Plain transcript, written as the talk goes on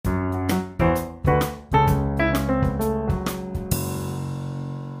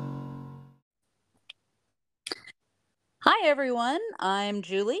Hi, everyone. I'm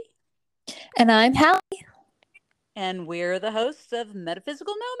Julie, And I'm Hallie. and we're the hosts of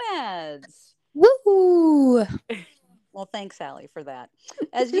Metaphysical Nomads. Woohoo! Well, thanks, Sally, for that.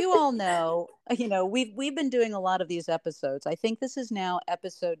 As you all know, we've been doing a lot of these episodes. I think this is now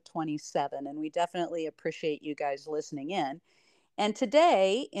episode 27, and we definitely appreciate you guys listening in. And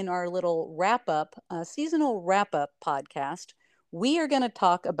today, in our little wrap up, seasonal wrap up podcast, we are going to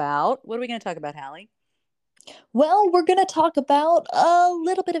talk about what are we going to talk about, Hallie? Well, we're going to talk about a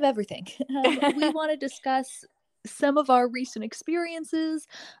little bit of everything. We want to discuss some of our recent experiences,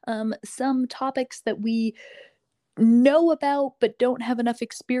 some topics that we know about but don't have enough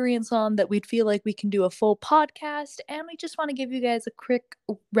experience on that we'd feel like we can do a full podcast. And we just want to give you guys a quick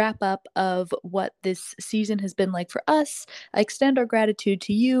wrap up of what this season has been like for us. I extend our gratitude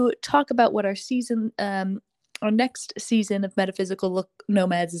to you, talk about what our next season of Metaphysical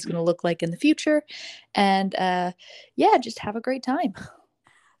Nomads is going to look like in the future. And yeah, just have a great time.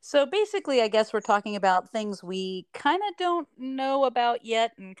 So basically, I guess we're talking about things we kind of don't know about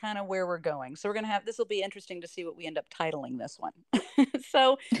yet and kind of where we're going. So we're going to have this will be interesting to see what we end up titling this one.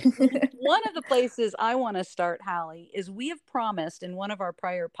 So, one of the places I want to start, Hallie, is we have promised in one of our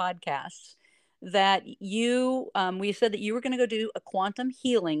prior podcasts that we said that you were going to go do a quantum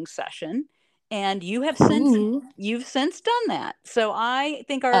healing session. And Ooh, you've since done that. So I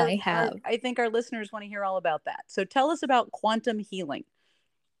think I have. our listeners want to hear all about that. So tell us about quantum healing.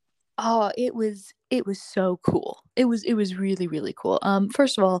 Oh, it was so cool. It was really really cool.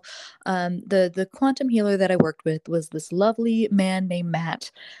 First of all, the quantum healer that I worked with was this lovely man named Matt,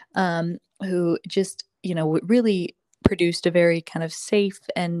 who just really produced a very kind of safe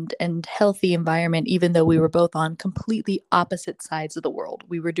and healthy environment, even though we were both on completely opposite sides of the world.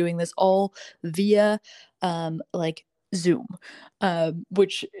 We were doing this all via like Zoom,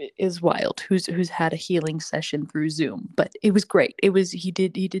 which is wild. Who's had a healing session through Zoom? But it was great. He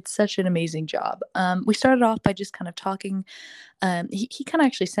did such an amazing job. We started off by just kind of talking. He kind of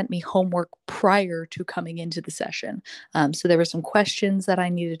actually sent me homework prior to coming into the session. So there were some questions that I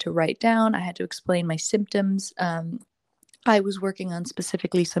needed to write down. I had to explain my symptoms. I was working on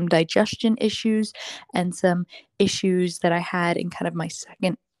specifically some digestion issues and some issues that I had in kind of my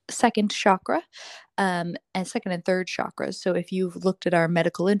second chakra, and second and third chakras. So if you've looked at our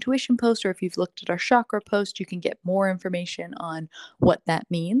medical intuition post, or if you've looked at our chakra post, you can get more information on what that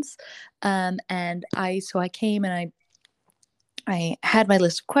means. And I came and I had my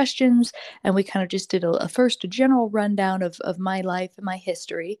list of questions, and we kind of just did a general rundown of my life and my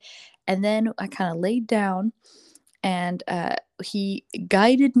history. And then I kind of laid down, and he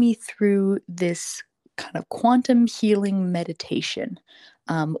guided me through this kind of quantum healing meditation,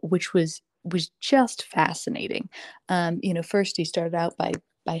 which was just fascinating. First he started out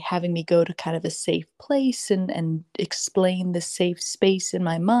by having me go to kind of a safe place and explain the safe space in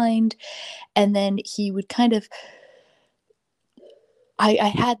my mind, and then he would kind of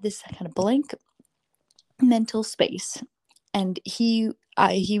I had this kind of blank mental space, and he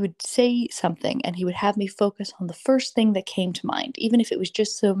would say something, and he would have me focus on the first thing that came to mind, even if it was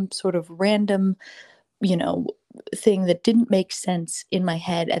just some sort of random you know thing that didn't make sense in my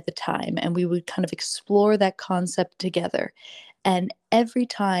head at the time, and we would kind of explore that concept together. And every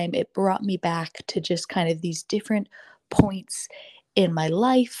time it brought me back to just kind of these different points in my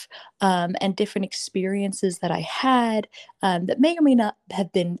life, and different experiences that I had, that may or may not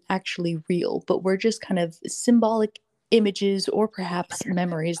have been actually real, but were just kind of symbolic images or perhaps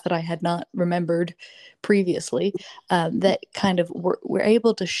memories that I had not remembered previously, that kind of were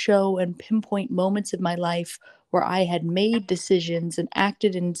able to show and pinpoint moments of my life where I had made decisions and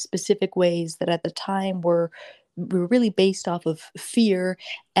acted in specific ways that at the time were really based off of fear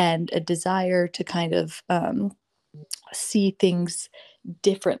and a desire to kind of see things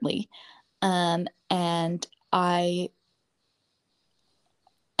differently. And I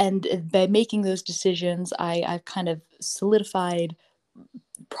and by making those decisions, I've kind of solidified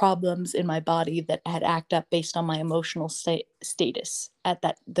problems in my body that had act up based on my emotional status at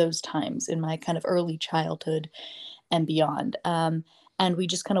those times in my kind of early childhood and beyond. And we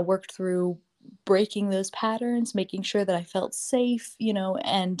just kind of worked through breaking those patterns, making sure that I felt safe,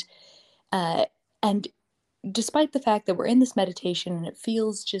 uh, and despite the fact that we're in this meditation and it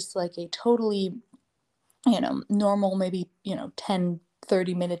feels just like a totally, normal, maybe, 10,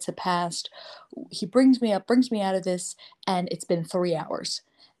 30 minutes have passed, he brings me up, brings me out of this, and it's been 3 hours.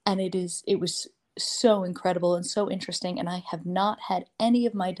 And it was so incredible and so interesting. And I have not had any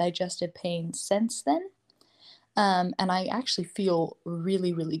of my digestive pain since then. And I actually feel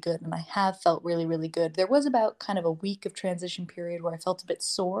really, really good, and I have felt really, really good. There was about kind of a week of transition period where I felt a bit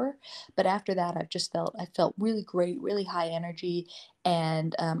sore, but after that, I felt really great, really high energy,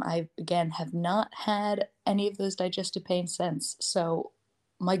 and I again have not had any of those digestive pains since. So,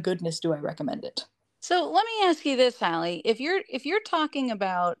 my goodness, do I recommend it? So let me ask you this, Hallie. If you're talking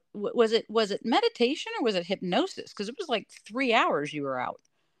about was it meditation or was it hypnosis? Because it was like 3 hours you were out.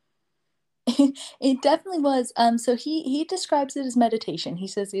 It definitely was. So he describes it as meditation. He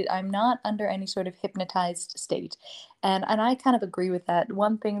says I'm not under any sort of hypnotized state, and I kind of agree with that.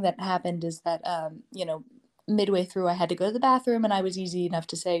 One thing that happened is that midway through I had to go to the bathroom, and I was easy enough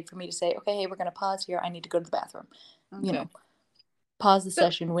to say for me to say, okay, hey, we're gonna pause here. I need to go to the bathroom. You Okay. know, paused the So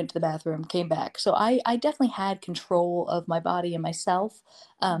session, went to the bathroom, came back. So I definitely had control of my body and myself,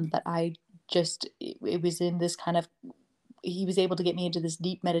 but I just it was in this kind of he was able to get me into this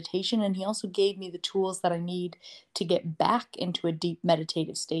deep meditation, and he also gave me the tools that I need to get back into a deep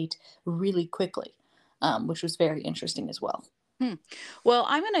meditative state really quickly, which was very interesting as well. Hmm. Well,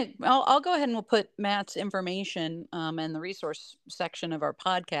 I'll go ahead and we'll put Matt's information in the resource section of our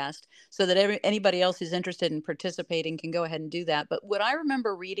podcast so that anybody else who's interested in participating can go ahead and do that. But what I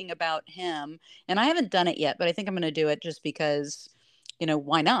remember reading about him, and I haven't done it yet, but I think I'm going to do it just because,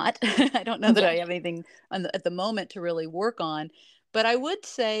 why not? I don't know that Yeah. I have anything at the moment to really work on. But I would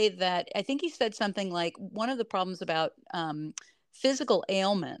say that I think he said something like one of the problems about physical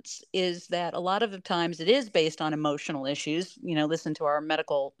ailments is that a lot of the times it is based on emotional issues. Listen to our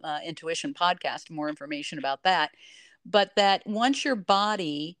medical intuition podcast, more information about that. But that once your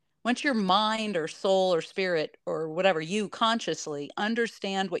mind or soul or spirit or whatever, you consciously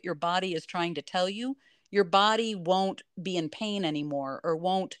understand what your body is trying to tell you, your body won't be in pain anymore or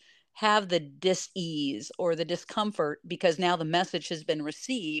won't have the dis-ease or the discomfort because now the message has been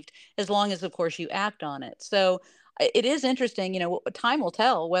received, as long as of course you act on it. So it is interesting, time will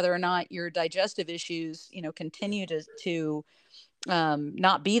tell whether or not your digestive issues, continue to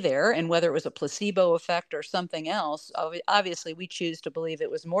not be there, and whether it was a placebo effect or something else. Obviously, we choose to believe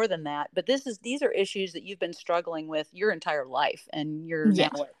it was more than that. But these are issues that you've been struggling with your entire life, and you're now Yeah.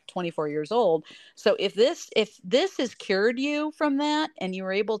 what, 24 years old. So if this has cured you from that, and you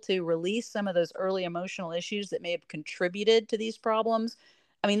were able to release some of those early emotional issues that may have contributed to these problems,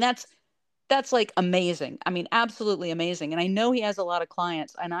 I mean that's like amazing. I mean, absolutely amazing. And I know he has a lot of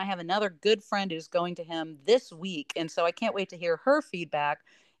clients, and I have another good friend who's going to him this week. And so I can't wait to hear her feedback.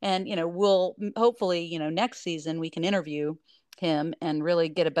 And, we'll hopefully, next season we can interview him and really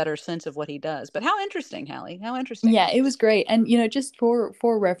get a better sense of what he does. But how interesting, Hallie. How interesting. Yeah, it was great. And just for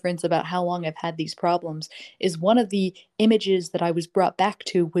reference about how long I've had these problems is one of the images that I was brought back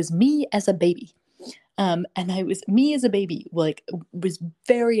to was me as a baby. And I was me as a baby, like, was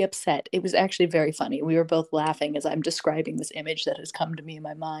very upset. It was actually very funny. We were both laughing as I'm describing this image that has come to me in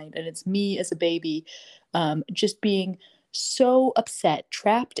my mind, and it's me as a baby, just being so upset,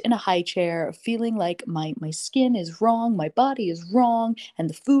 trapped in a high chair, feeling like my skin is wrong, my body is wrong, and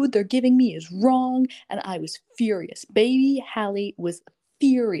the food they're giving me is wrong, and I was furious. Baby Hallie was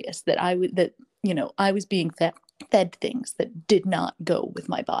furious that I was being fed things that did not go with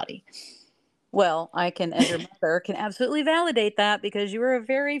my body. Well, I can, as your mother, can absolutely validate that because you were a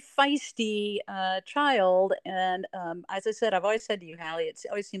very feisty child. And as I said, I've always said to you, Hallie, it's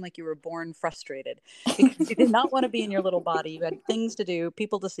always seemed like you were born frustrated because you did not want to be in your little body. You had things to do,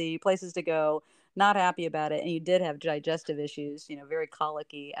 people to see, places to go, not happy about it. And you did have digestive issues, very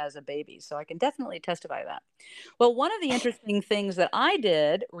colicky as a baby. So I can definitely testify to that. Well, one of the interesting things that I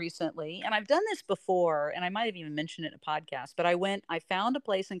did recently, and I've done this before, and I might have even mentioned it in a podcast, but I found a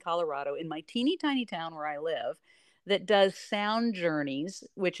place in Colorado in my teeny tiny town where I live that does sound journeys,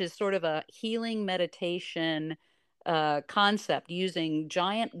 which is sort of a healing meditation concept using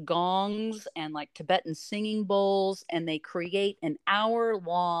giant gongs and like Tibetan singing bowls, and they create an hour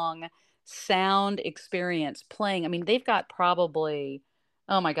long sound experience playing. I mean, they've got probably,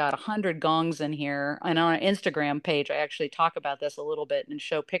 oh my God, 100 gongs in here. And on our Instagram page, I actually talk about this a little bit and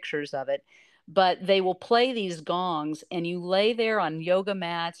show pictures of it. But they will play these gongs, and you lay there on yoga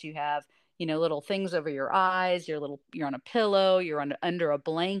mats. You have, little things over your eyes. You're on a pillow. You're under a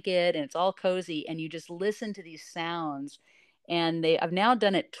blanket, and it's all cozy. And you just listen to these sounds. And I've now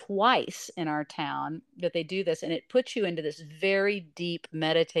done it twice in our town that they do this, and it puts you into this very deep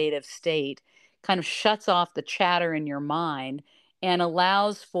meditative state, kind of shuts off the chatter in your mind and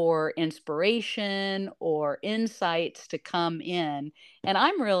allows for inspiration or insights to come in. And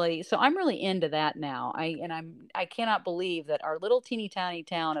I'm really into that now. I cannot believe that our little teeny tiny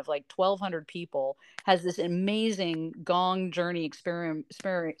town of like 1,200 people has this amazing gong journey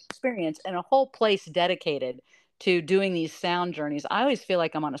experience and a whole place dedicated to doing these sound journeys. I always feel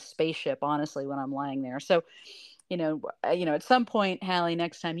like I'm on a spaceship, honestly, when I'm lying there. So, at some point, Hallie,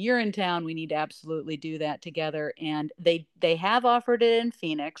 next time you're in town, we need to absolutely do that together. And they have offered it in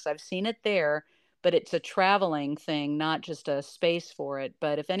Phoenix. I've seen it there, but it's a traveling thing, not just a space for it.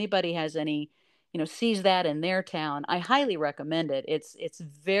 But if anybody has any, sees that in their town, I highly recommend it. It's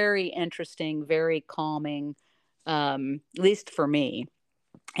very interesting, very calming, at least for me.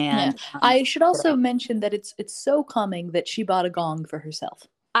 Yeah. And I should also mention that it's so calming that she bought a gong for herself.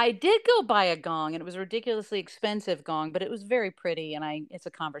 I did go buy a gong, and it was a ridiculously expensive gong, but it was very pretty, and it's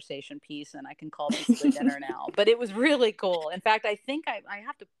a conversation piece, and I can call people to dinner now. But it was really cool. In fact, I think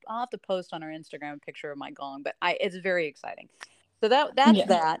I'll have to post on our Instagram a picture of my gong, but it's very exciting. So that's Yeah.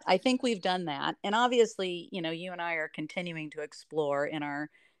 that. I think we've done that. And obviously, you and I are continuing to explore in our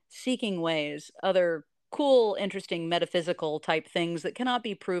seeking ways other cool, interesting metaphysical type things that cannot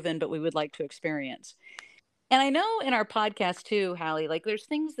be proven, but we would like to experience. And I know in our podcast too, Hallie, like there's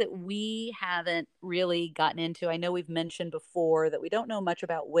things that we haven't really gotten into. I know we've mentioned before that we don't know much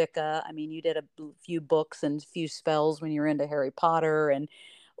about Wicca. I mean, you did a few books and a few spells when you were into Harry Potter, and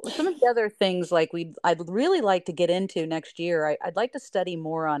some of the other things like I'd really like to get into next year. I'd like to study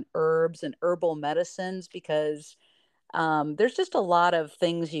more on herbs and herbal medicines because there's just a lot of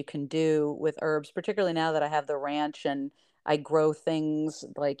things you can do with herbs, particularly now that I have the ranch and I grow things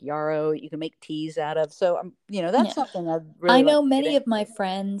like yarrow you can make teas out of. So that's Yeah. something I'd I really like know to get many of my into.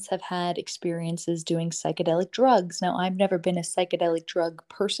 friends have had experiences doing psychedelic drugs. Now, I've never been a psychedelic drug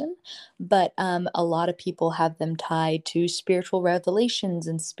person, but a lot of people have them tied to spiritual revelations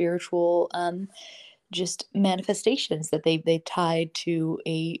and spiritual just manifestations that they tied to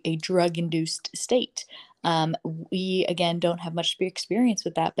a drug induced state. We again don't have much experience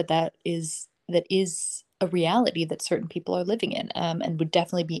with that, but that is a reality that certain people are living in, and would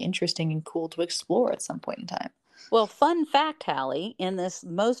definitely be interesting and cool to explore at some point in time. Well, fun fact, Hallie, in this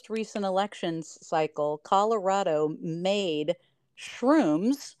most recent elections cycle, Colorado made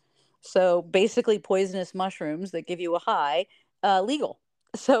shrooms, so basically poisonous mushrooms that give you a high, legal.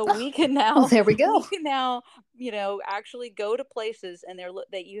 So we can Well, now there we we go. can now, actually go to places, and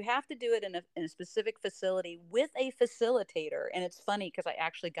that you have to do it in a specific facility with a facilitator. And it's funny because I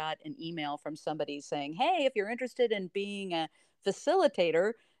actually got an email from somebody saying, "Hey, if you're interested in being a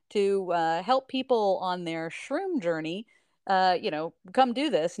facilitator to help people on their shroom journey, come do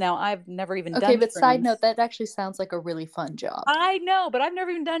this." Now, I've never even Okay, done but side shrooms. note, that actually sounds like a really fun job. I know, but I've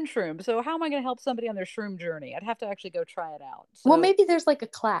never even done shrooms. So how am I going to help somebody on their shroom journey? I'd have to actually go try it out. Well, So, maybe there's like a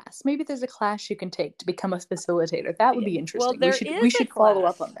class. Maybe there's a class you can take to become a facilitator. That would yeah. be Well, interesting. We there should we is a should follow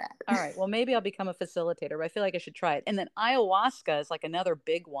up on class. that. All right. Well, maybe I'll become a facilitator, but I feel like I should try it. And then ayahuasca is like another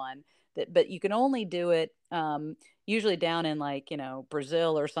big one but you can only do it usually down in like,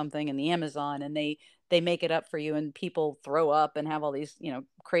 Brazil or something in the Amazon, and they make it up for you, and people throw up and have all these,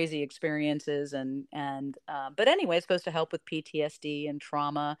 crazy experiences, but anyway, it's supposed to help with PTSD and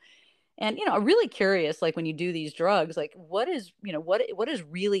trauma. And, I'm really curious, like when you do these drugs, like what is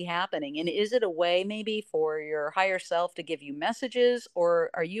really happening? And is it a way maybe for your higher self to give you messages,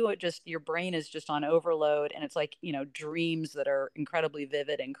 or are you just your brain is just on overload and it's like, dreams that are incredibly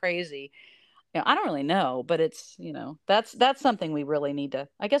vivid and crazy? I don't really know, but it's, that's something we really need to,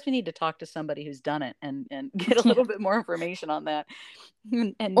 I guess we need to talk to somebody who's done it and get a Yeah. little bit more information on that.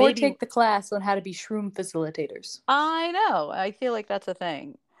 And Or maybe take the class on how to be shroom facilitators. I know. I feel like that's a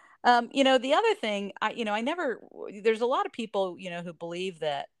thing. The other thing, I never, there's a lot of people, who believe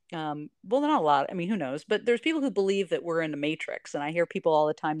that, well, not a lot. I mean, who knows? But there's people who believe that we're in the Matrix. And I hear people all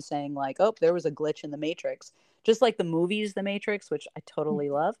the time saying, like, oh, there was a glitch in the Matrix, just like the movies, The Matrix, which I totally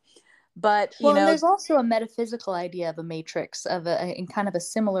love. But, Well, and there's also a metaphysical idea of a matrix, in kind of a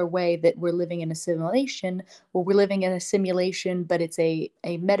similar way that we're living in a simulation. Well, we're living in a simulation, but it's a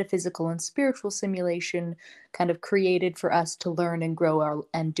metaphysical and spiritual simulation, kind of created for us to learn and grow our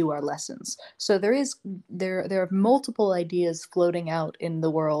and do our lessons. So there are multiple ideas floating out in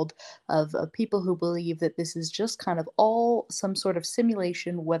the world of people who believe that this is just kind of all some sort of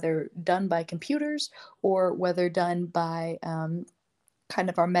simulation, whether done by computers or whether done by kind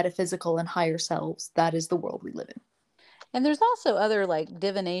of our metaphysical and higher selves. That is the world we live in. And there's also other like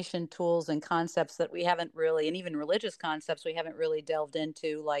divination tools and concepts that we haven't really, and even religious concepts we haven't really delved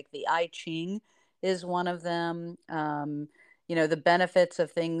into, like the I Ching is one of them. The benefits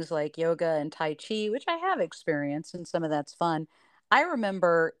of things like yoga and Tai Chi, which I have experienced, and some of that's fun. I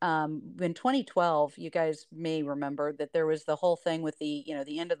remember in 2012, you guys may remember that there was the whole thing with the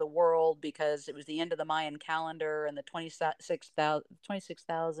end of the world because it was the end of the Mayan calendar and the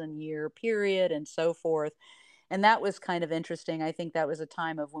 26,000 year period and so forth. And that was kind of interesting. I think that was a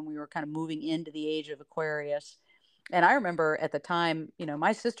time of when we were kind of moving into the age of Aquarius. And I remember at the time,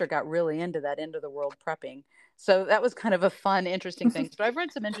 my sister got really into that end of the world prepping. So that was kind of a fun, interesting thing. So I've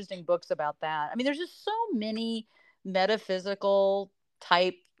read some interesting books about that. I mean, there's just so many metaphysical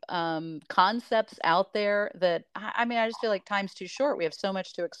type concepts out there that I mean, I just feel like time's too short. We have so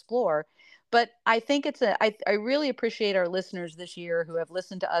much to explore. But I think I really appreciate our listeners this year who have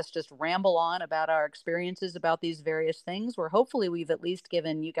listened to us just ramble on about our experiences about these various things, where hopefully we've at least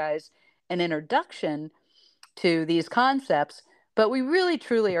given you guys an introduction to these concepts. But we really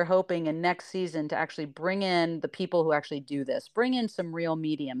truly are hoping in next season to actually bring in the people who actually do this, bring in some real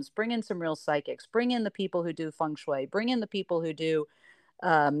mediums, bring in some real psychics, bring in the people who do feng shui, bring in the people who do,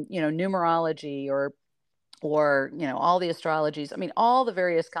 numerology or all the astrologies. I mean, all the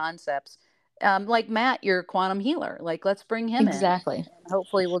various concepts. Like Matt, your quantum healer. Like, let's bring him in, Exactly. and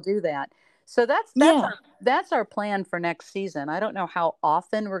hopefully we'll do that. So Yeah. that's our plan for next season. I don't know how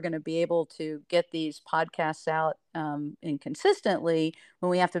often we're going to be able to get these podcasts out and consistently when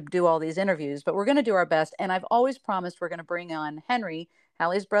we have to do all these interviews, but we're going to do our best. And I've always promised we're going to bring on Henry,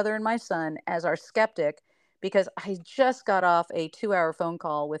 Hallie's brother and my son, as our skeptic, because I just got off a 2-hour phone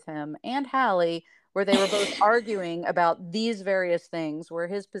call with him and Hallie where they were both arguing about these various things, where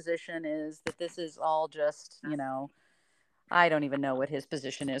his position is that this is all just, I don't even know what his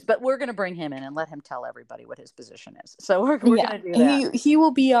position is, but we're going to bring him in and let him tell everybody what his position is. So we're Yeah. going to do that. He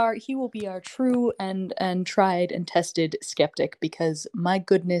will be our true and tried and tested skeptic, because my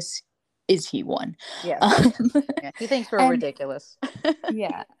goodness, is he one. Yes. Um, Yeah, he thinks we're and ridiculous.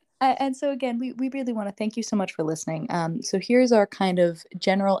 yeah. And so again, we really want to thank you so much for listening. So here's our kind of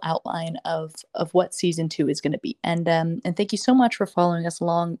general outline of what season 2 is going to be. And thank you so much for following us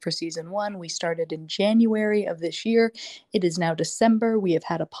along for season 1. We started in January of this year. It is now December. We have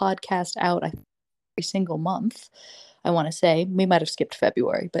had a podcast out every single month. I want to say we might have skipped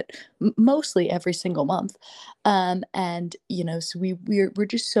February, but mostly every single month. And so we're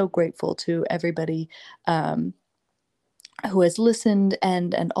just so grateful to everybody who has listened,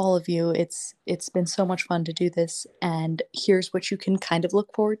 and all of you. It's been so much fun to do this, and here's what you can kind of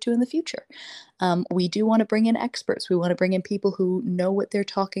look forward to in the future. We do want to bring in experts. We want to bring in people who know what they're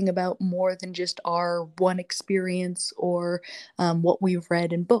talking about more than just our one experience or what we've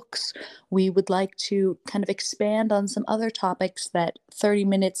read in books. We would like to kind of expand on some other topics that 30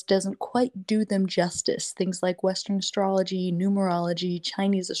 minutes doesn't quite do them justice. Things like Western astrology, numerology,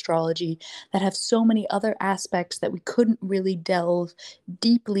 Chinese astrology, that have so many other aspects that we couldn't really delve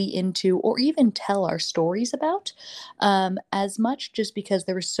deeply into or even tell our stories about as much, just because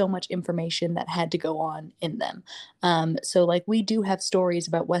there was so much information that had to go on in them. So, like, we do have stories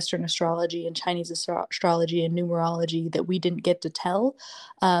about Western astrology and Chinese astrology and numerology that we didn't get to tell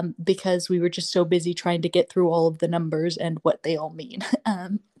because we were just so busy trying to get through all of the numbers and what they all mean.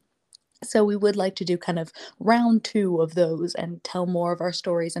 So we would like to do kind of round 2 of those and tell more of our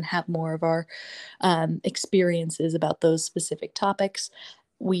stories and have more of our experiences about those specific topics.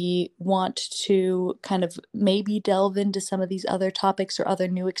 We want to kind of maybe delve into some of these other topics or other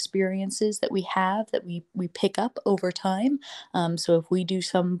new experiences that we have that we pick up over time. So if we do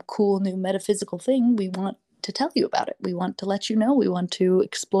some cool new metaphysical thing, we want to tell you about it. We want to let you know. We want to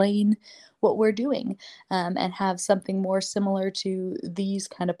explain what we're doing and have something more similar to these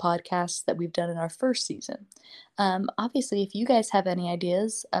kind of podcasts that we've done in our first season. Obviously, if you guys have any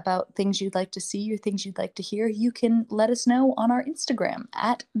ideas about things you'd like to see or things you'd like to hear, you can let us know on our Instagram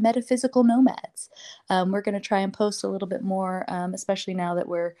at Metaphysical Nomads. We're going to try and post a little bit more, especially now that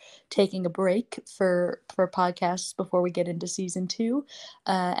we're taking a break for podcasts before we get into season 2.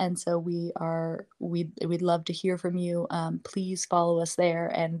 And so we'd love to hear from you. Please follow us there,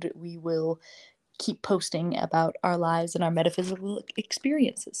 and we will keep posting about our lives and our metaphysical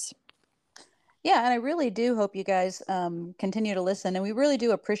experiences. Yeah, and I really do hope you guys continue to listen, and we really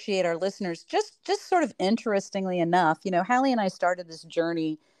do appreciate our listeners. Just sort of interestingly enough, Hallie and I started this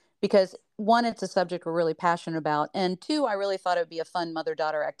journey because one, it's a subject we're really passionate about, and two, I really thought it would be a fun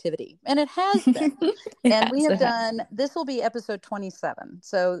mother-daughter activity, and it has been. And we have done, this will be episode 27.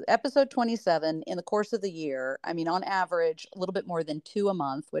 So episode 27 in the course of the year, I mean, on average, a little bit more than 2 a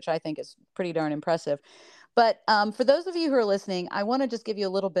month, which I think is pretty darn impressive. But for those of you who are listening, I want to just give you a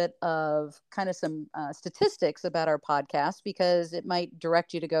little bit of kind of some statistics about our podcast, because it might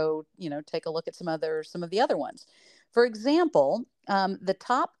direct you to go, take a look at some of the other ones. For example, the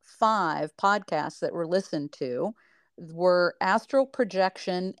top 5 podcasts that were listened to were Astral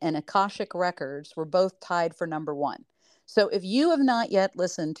Projection and Akashic Records, were both tied for number 1. So if you have not yet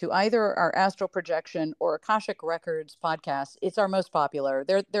listened to either our Astral Projection or Akashic Records podcast, it's our most popular.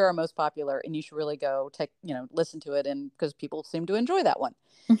 They're our most popular, and you should really go listen to it, and because people seem to enjoy that one.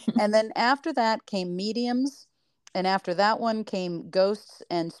 And then after that came Mediums, And after that one came Ghosts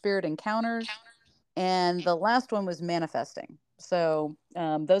and Spirit Encounters. And the last one was Manifesting. So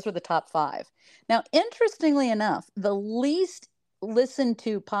those were the top 5. Now, interestingly enough, the least listened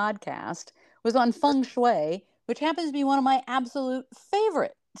to podcast was on feng shui, which happens to be one of my absolute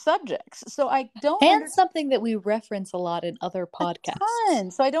favorite subjects. So I don't And something that we reference a lot in other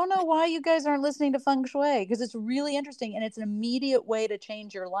podcasts. So I don't know why you guys aren't listening to feng shui, because it's really interesting and it's an immediate way to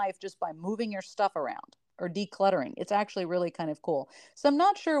change your life just by moving your stuff around or decluttering. It's actually really kind of cool. So I'm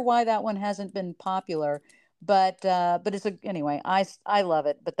not sure why that one hasn't been popular, but it's anyway, I love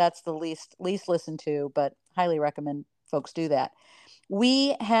it, but that's the least listened to, but highly recommend folks do that.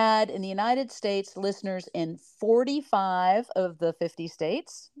 We had in the United States listeners in 45 of the 50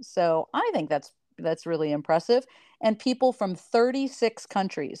 states. So I think that's really impressive, and people from 36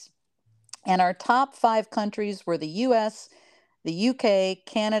 countries. And our top 5 countries were the US, the UK,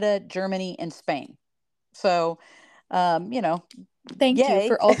 Canada, Germany, and Spain. So, you know, Thank you yay.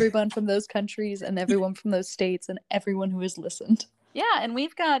 for everyone from those countries and everyone from those states and everyone who has listened. Yeah, and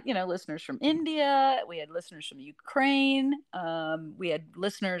we've got, listeners from India, we had listeners from Ukraine, we had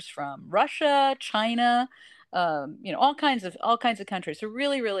listeners from Russia, China, all kinds of countries. So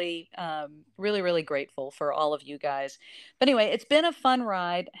really, really, really, really grateful for all of you guys. But anyway, it's been a fun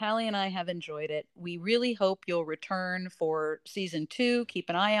ride. Hallie and I have enjoyed it. We really hope you'll return for season 2. Keep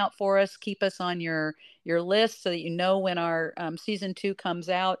an eye out for us. Keep us on your list so that you know when our season 2 comes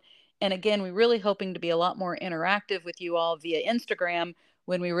out. And again, we're really hoping to be a lot more interactive with you all via Instagram,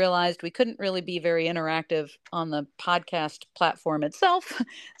 when we realized we couldn't really be very interactive on the podcast platform itself.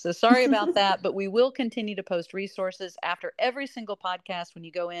 So sorry about that, but we will continue to post resources after every single podcast. When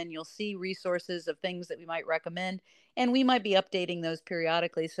you go in, you'll see resources of things that we might recommend, and we might be updating those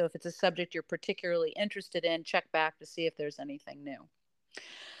periodically. So if it's a subject you're particularly interested in, check back to see if there's anything new.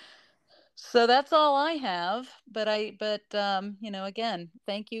 So that's all I have, but again,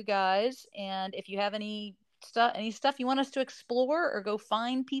 thank you guys. And if you have any stuff you want us to explore or go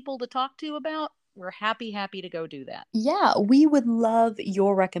find people to talk to about, we're happy to go do that. Yeah, we would love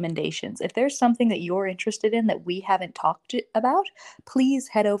your recommendations. If there's something that you're interested in that we haven't talked about, please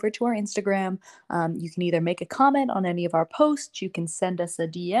head over to our Instagram. You can either make a comment on any of our posts, you can send us a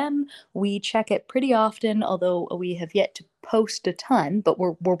DM. We check it pretty often, although we have yet to post a ton, but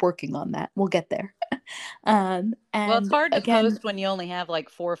we're working on that. We'll get there. Well, it's And hard to again, post when you only have like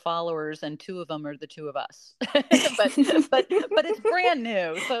 4 followers and 2 of them are the 2 of us. but it's brand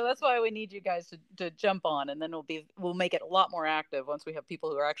new, so that's why we need you guys to jump on, and then we'll make it a lot more active once we have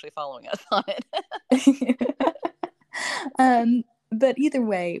people who are actually following us on it. But either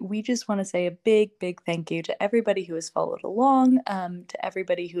way, we just want to say a big, big thank you to everybody who has followed along, to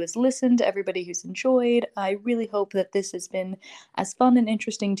everybody who has listened, to everybody who's enjoyed. I really hope that this has been as fun and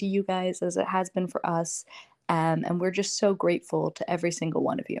interesting to you guys as it has been for us. And we're just so grateful to every single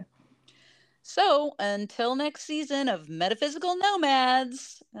one of you. So until next season of Metaphysical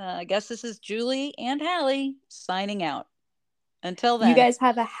Nomads, I guess this is Julie and Hallie signing out. Until then. You guys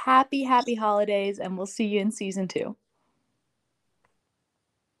have a happy, happy holidays, and we'll see you in season 2.